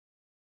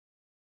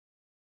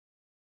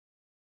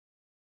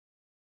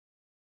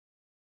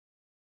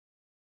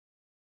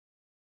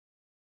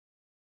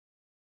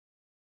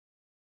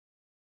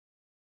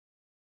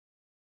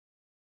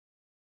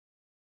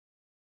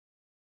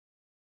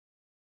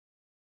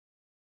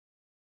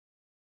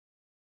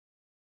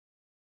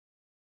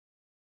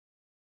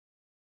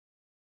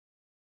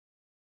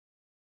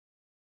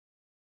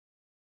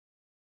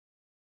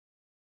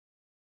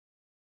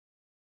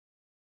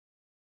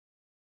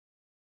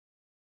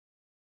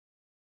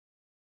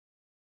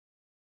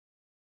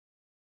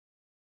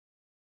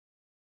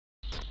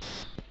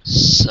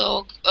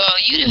So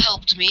YouTube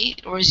helped me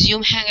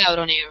resume Hangout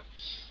on here.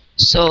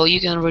 So you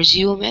can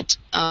resume it.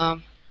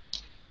 Like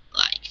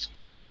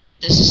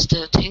this is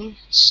the thing,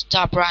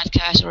 stop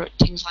broadcast or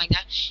things like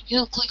that. You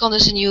can click on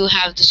this and you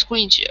have the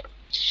screen share.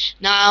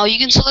 Now you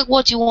can select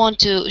what you want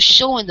to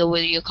show in the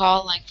video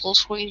call, like full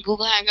screen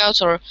Google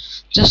Hangouts or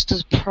just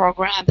the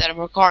program that I'm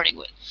recording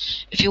with.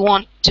 If you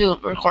want to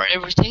record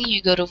everything,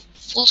 you go to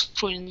full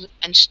screen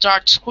and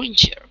start screen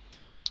share.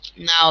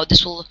 Now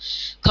this will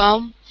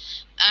come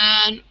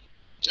and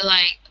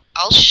like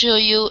I'll show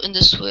you in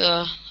this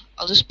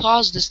I'll just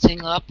pause this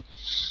thing up.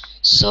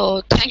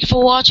 So thank you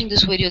for watching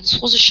this video.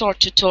 This was a short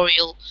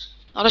tutorial,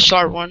 not a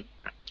short one,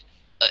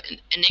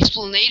 an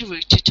explanatory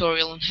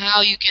tutorial on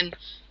how you can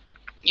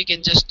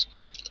just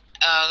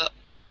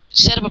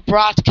set up a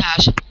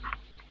broadcast, a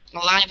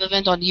live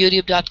event on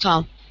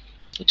youtube.com.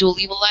 Do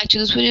leave a like to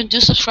this video and do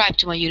subscribe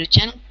to my YouTube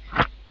channel.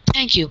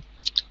 Thank you.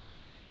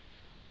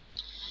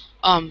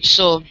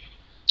 So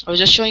I was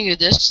just showing you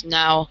this.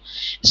 Now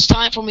it's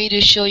time for me to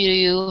show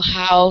you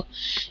how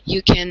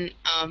you can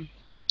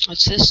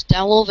what's this?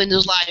 Download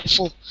Windows Live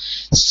Full.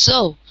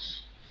 So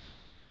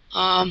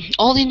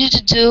all you need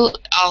to do,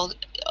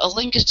 a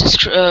link is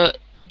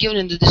given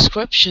in the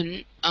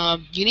description.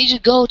 You need to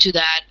go to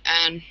that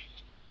and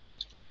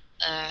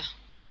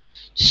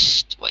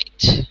just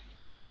wait.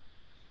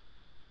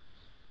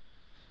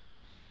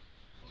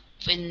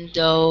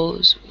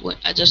 Windows.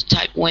 I just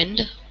type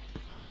Wind.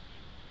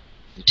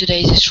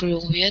 Today's history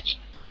will be it.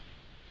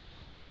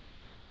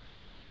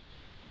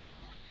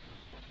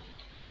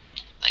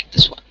 Like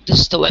this one. This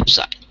is the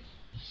website.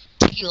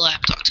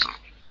 TechieLab.com.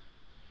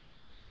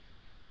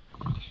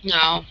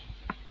 Now,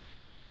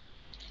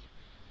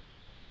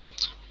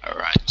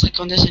 alright, click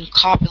on this and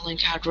copy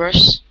link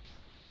address.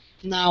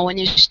 Now, when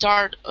you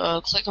start,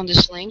 click on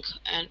this link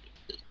and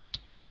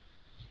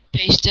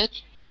paste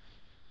it.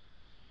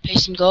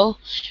 Paste and go.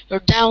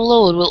 Your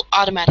download will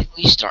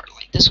automatically start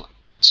like this one.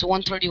 So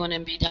 131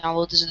 MB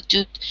download. This is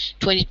the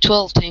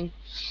 2012 thing.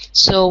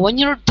 So when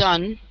you're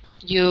done,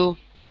 you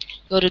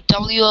go to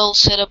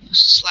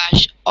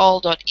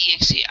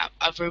wlsetup/all.exe.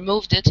 I've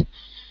removed it.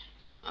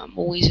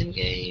 Movies and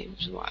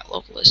games, my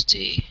local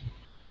ST.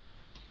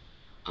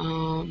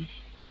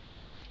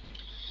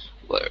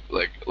 Where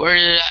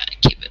did I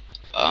keep it?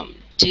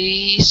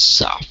 D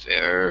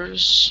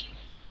softwares,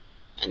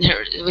 and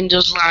here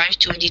Windows Live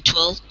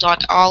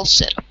 2012.all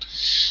setup.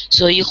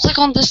 So you click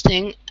on this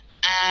thing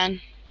and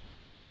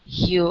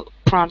you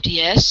prompt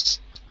yes.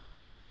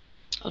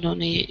 I don't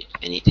need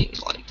anything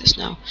like this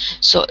now.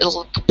 So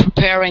it'll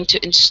preparing to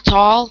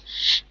install,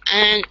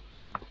 and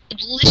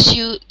it lists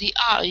you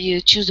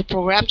you choose the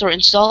program to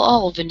install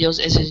all of Windows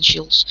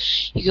Essentials.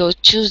 You go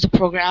choose the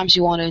programs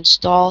you want to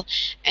install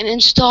and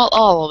install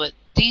all of it.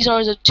 These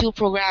are the two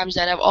programs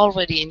that I've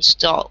already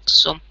installed.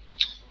 So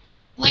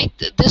like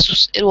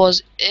it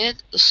was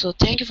it. So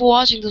thank you for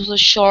watching. This was a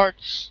short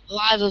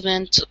live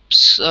event.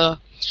 This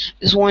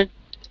one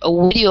a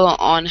video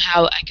on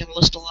how I can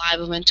list a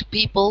live event to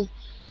people.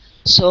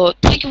 So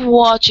thank you for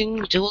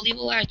watching. Do leave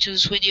a like to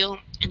this video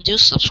and do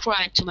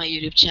subscribe to my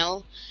YouTube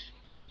channel.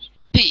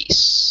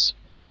 Peace.